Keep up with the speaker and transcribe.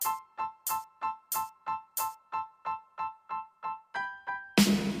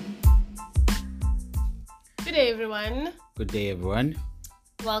Good day, everyone. Good day, everyone.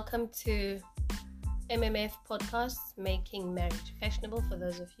 Welcome to MMF Podcast, Making Marriage Fashionable. For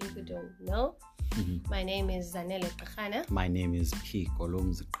those of you who don't know, my name is Zanele Qhana. My name is P.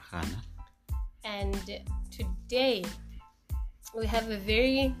 Kolomzi Qhana. And today we have a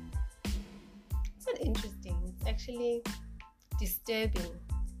very, it's not interesting, it's actually disturbing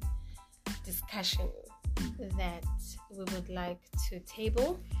discussion that we would like to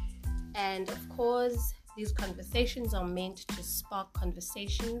table. And of course, these conversations are meant to spark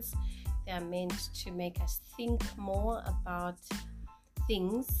conversations. They are meant to make us think more about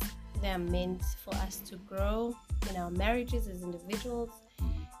things. They are meant for us to grow in our marriages as individuals.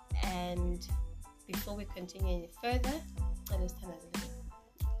 And before we continue any further, let us turn a little.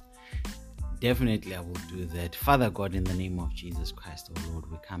 Definitely, I will do that. Father God, in the name of Jesus Christ, oh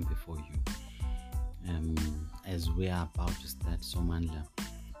Lord, we come before you. As we are about to start Somandla,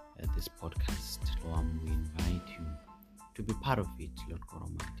 this podcast, Lord, we invite you to be part of it, Lord God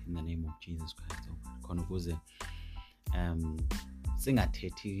Almighty, in the name of Jesus Christ, oh God. Khona ukuze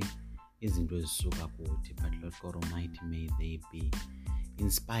singathethi izinto ezisuka kuthi, but Lord God Almighty, may they be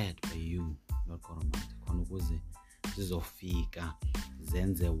inspired by you, Lord God Almighty. Khona ukuze zizofika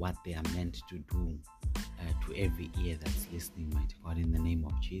zenze what they are meant to do to every ear that's listening, mighty God. In the name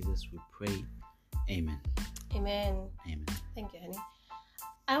of Jesus, we pray. Amen. Amen. Amen. Thank you, honey.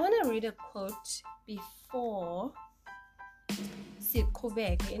 I want to read a quote before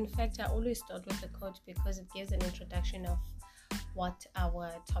Siqhubeke. In fact, I always start with the quote because it gives an introduction of what our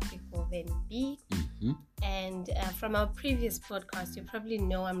topic will then be. And from our previous podcast, you probably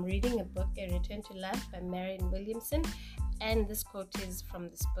know I'm reading a book, A Return to Love by Marianne Williamson. And this quote is from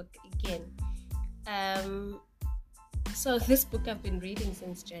this book again. So this book I've been reading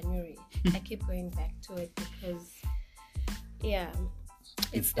since January. I keep going back to it because,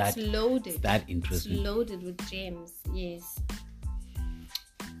 it's loaded. It's that interesting. It's loaded with gems, yes.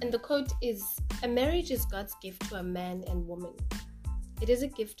 And the quote is, "A marriage is God's gift to a man and woman. It is a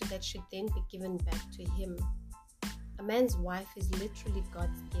gift that should then be given back to him. A man's wife is literally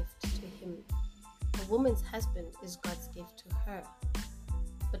God's gift to him. A woman's husband is God's gift to her.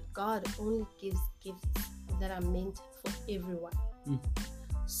 But God only gives gifts that are meant for everyone.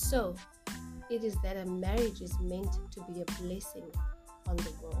 So, it is that a marriage is meant to be a blessing on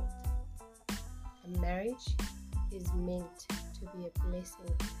the world. A marriage is meant to be a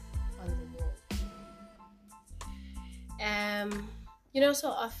blessing on the world." So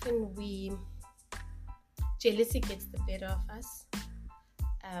often jealousy gets the better of us.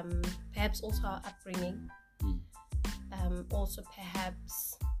 Perhaps also our upbringing. Also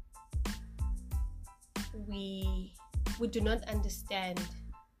perhaps we do not understand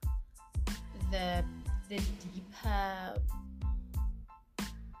the deeper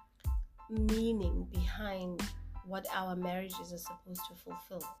meaning behind what our marriages are supposed to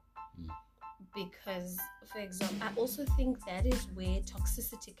fulfill. Because, for example, I also think that is where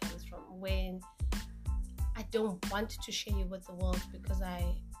toxicity comes from, when I don't want to share you with the world because I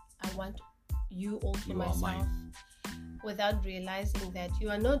want you all for myself, without realizing that you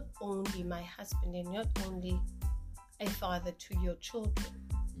are not only my husband and not only a father to your children,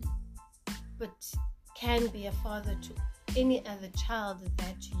 but can be a father to any other child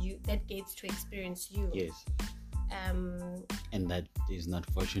that gets to experience you. Yes. And that is not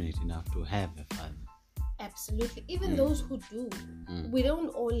fortunate enough to have a father. Absolutely. Even those who do, we don't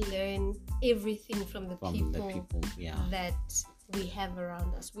all learn everything from the people that we have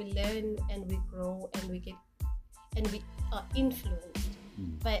around us. We learn and we grow and we are influenced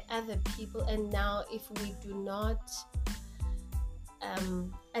by other people. And now, if we do not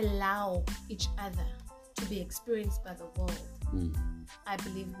allow each other to be experienced by the world, I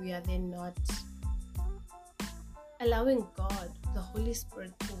believe we are then not allowing God, the Holy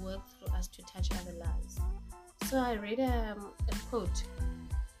Spirit, to work through us to touch other lives. So I read a quote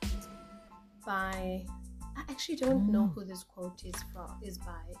by, I actually don't know who this quote is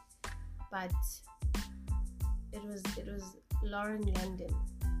by, but it was Lauren London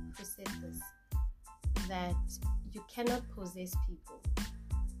who said this, that you cannot possess people,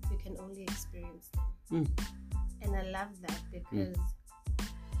 you can only experience them. And I love that because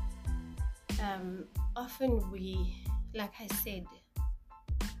often we, like I said,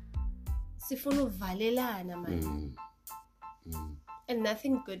 sifuna uvalelana man, and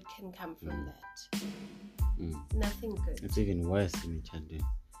nothing good can come from that. Nothing good. It's even worse in Chadden.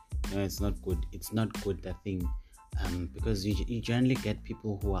 No, it's not good. It's not good, that thing, because you generally get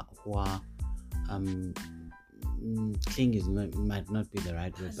people who are clingy might not be the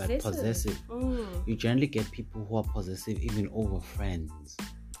right word, but possessive. You generally get people who are possessive even over friends.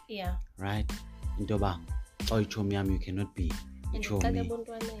 Yeah. Right? Ntoba, oh ichomi yami, you cannot be ichomi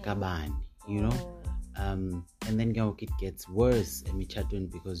kabani, you know. And then it gets worse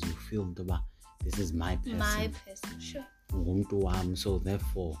because you feel this is my person, sure. So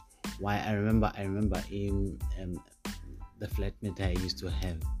therefore, why I remember in the flatmate I used to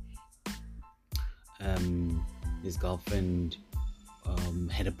have, his girlfriend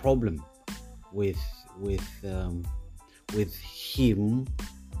had a problem with him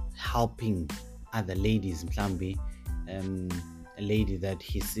helping other ladies. Mhlambi, a lady that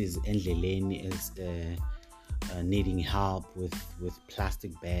he sees endleleni is needing help with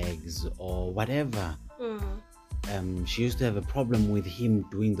plastic bags or whatever. She used to have a problem with him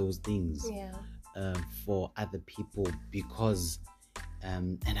doing those things for other people because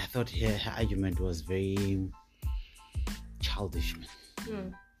and I thought her argument was very childish,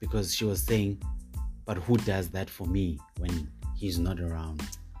 because she was saying, but who does that for me when he's not around?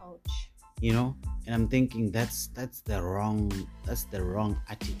 Ouch. You know, and I'm thinking that's the wrong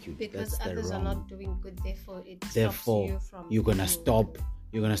attitude. Because others are not doing good, therefore you're gonna stop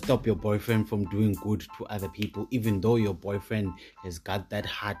your boyfriend from doing good to other people, even though your boyfriend has got that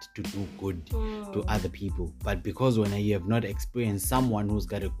heart to do good to other people. But because when you have not experienced someone who's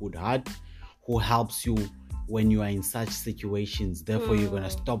got a good heart, who helps you when you are in such situations, therefore you're gonna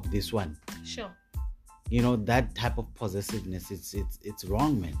stop this one. Sure. You know, that type of possessiveness, it's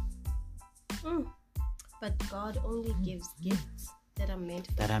wrong, man. But God only gives gifts that are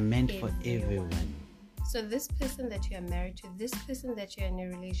meant for everyone. So this person that you are married to, this person that you're in a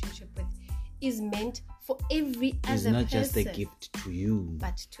relationship with, is meant for every other person. It's not just a gift to you,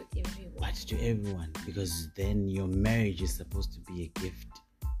 but to everyone. Because then your marriage is supposed to be a gift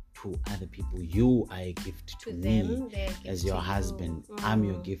to other people. You are a gift to me as your husband. I'm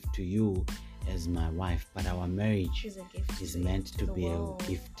your gift to you as my wife. But our marriage is meant to be a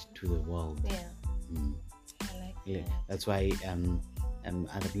gift to the world. Yeah. I like that. That's why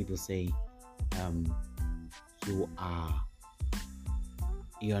other people say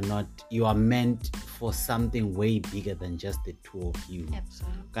you are meant for something way bigger than just the two of you.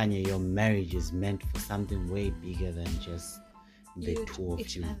 Absolutely. Kanye, your marriage is meant for something way bigger than just the two of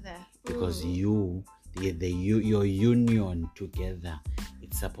you. Because your union together,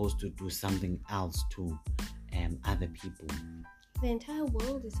 it's supposed to do something else to other people. The entire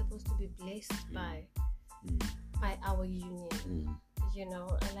world is supposed to be blessed by our union. You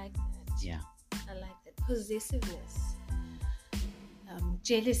know, I like that. Yeah. I like that. Possessiveness,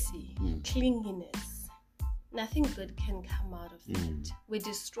 jealousy, clinginess. Nothing good can come out of that. We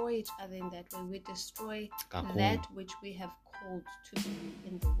destroy each other in that way. We destroy that which we have called to be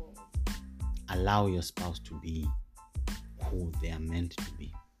in the world. Allow your spouse to be who they are meant to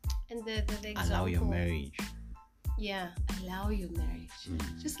be. And the example, allow your marriage. Yeah, allow your marriage.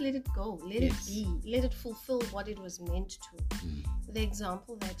 Just let it go. Let it be. Let it fulfill what it was meant to. The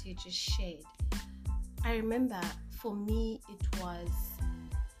example that you just shared, I remember for me it was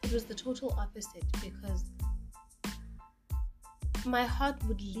the total opposite, because my heart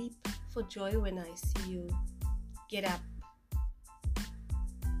would leap for joy when I see you get up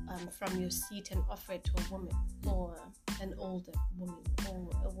from your seat and offer it to a woman, or an older woman, or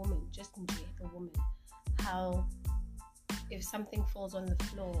a woman, just in general, a woman. How if something falls on the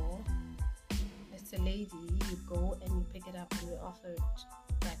floor, as a lady, you go and you pick it up and you offer it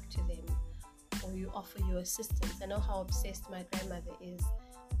back to them, or you offer your assistance. I know how obsessed my grandmother is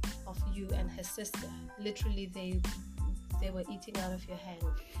of you and her sister. Literally, they were eating out of your hand.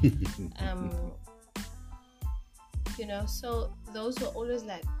 You know, so those were always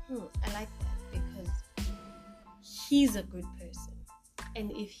like, I like that, because he's a good person.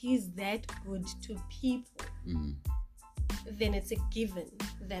 And if he's that good to people, then it's a given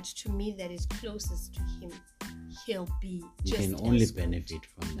that to me that is closest to him, he'll be just you can only benefit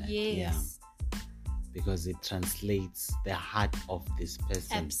from that. Yes. Yeah. Because it translates the heart of this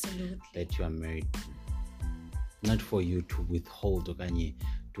person that you are married to. Not for you to withhold okanye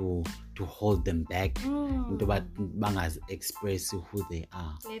to hold them back, but bangas express who they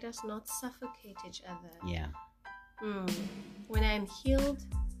are. Let us not suffocate each other. Yeah. When I'm healed,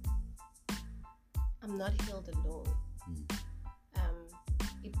 I'm not healed alone.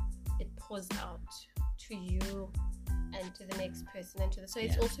 It pours out to you and to the next person and to the. So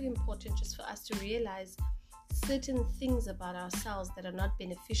it's also important just for us to realize certain things about ourselves that are not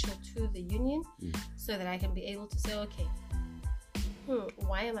beneficial to the union, so that I can be able to say, okay,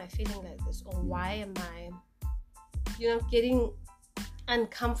 why am I feeling like this, or why am I, getting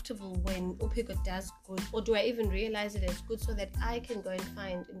uncomfortable when Upiko does good, or do I even realize it as good, so that I can go and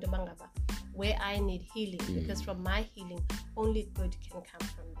find in Ndobangaba where I need healing, because from my healing only good can come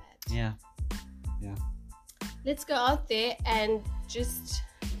from that. Yeah. let's go out there and just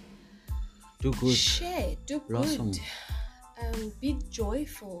Do good. share, do Blossom. good, be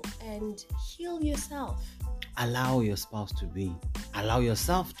joyful and heal yourself. Allow your spouse to be. Allow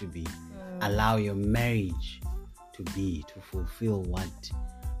yourself to be. Allow your marriage to be, to fulfill what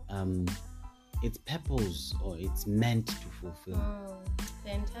its purpose or it's meant to fulfill.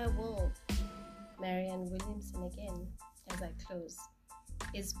 The entire world, Marianne Williamson again, as I close,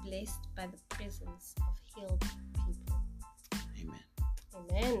 is blessed by the presence of healed people. Amen.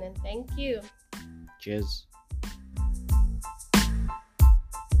 Amen, and thank you. Cheers.